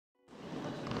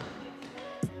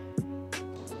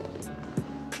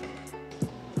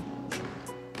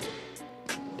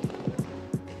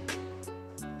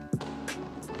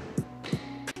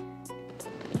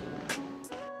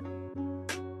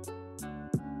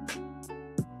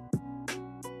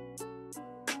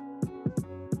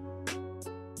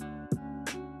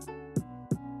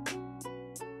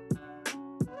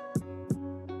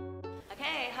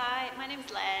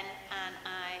name's Len and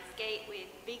I skate with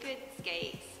Be Good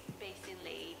Skates based in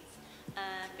Leeds.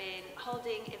 I've been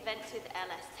holding events with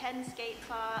LS10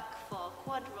 Skatepark for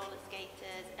quad roller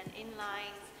skaters and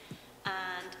inlines,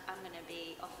 and I'm going to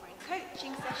be offering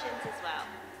coaching sessions as well.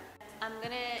 I'm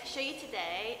going to show you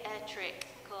today a trick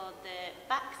called the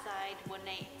backside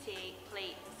 180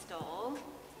 plate stall.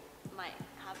 Might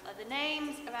have other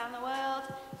names around the world,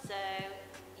 so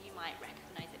you might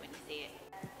recognise it when you see it.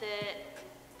 The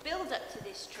build up to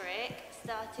this trick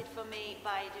started for me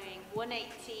by doing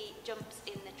 180 jumps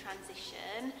in the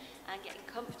transition and getting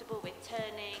comfortable with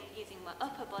turning using my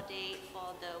upper body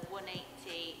for the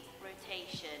 180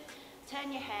 rotation.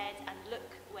 Turn your head and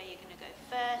look where you're going to go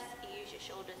first, use your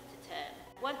shoulders to turn.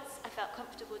 Once I felt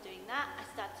comfortable doing that, I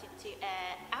started to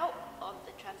air out of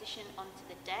the transition onto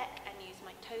the deck and use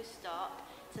my toe stop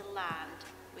to land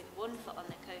with one foot on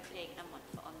the coping and one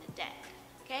foot on the deck.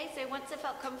 Okay, so once I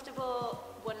felt comfortable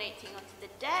 180ing onto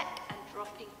the deck and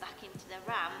dropping back into the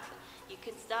ramp, you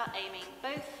can start aiming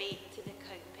both feet to the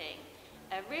coping.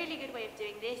 A really good way of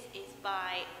doing this is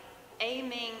by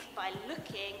aiming by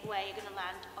looking where you're going to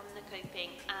land on the coping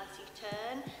as you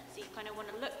turn. So you kind of want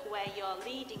to look where your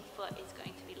leading foot is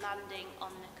going to be landing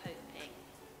on the coping.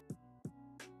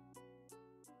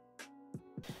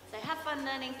 So have fun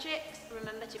learning tricks,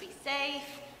 remember to be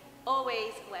safe,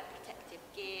 always wear protective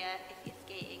gear if you're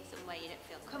skating somewhere you don't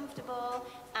feel comfortable,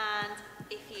 and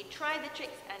if you try the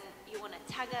tricks and you want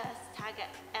to tag us, tag at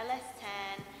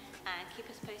LS10 and keep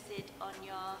us posted on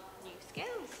your new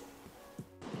skills.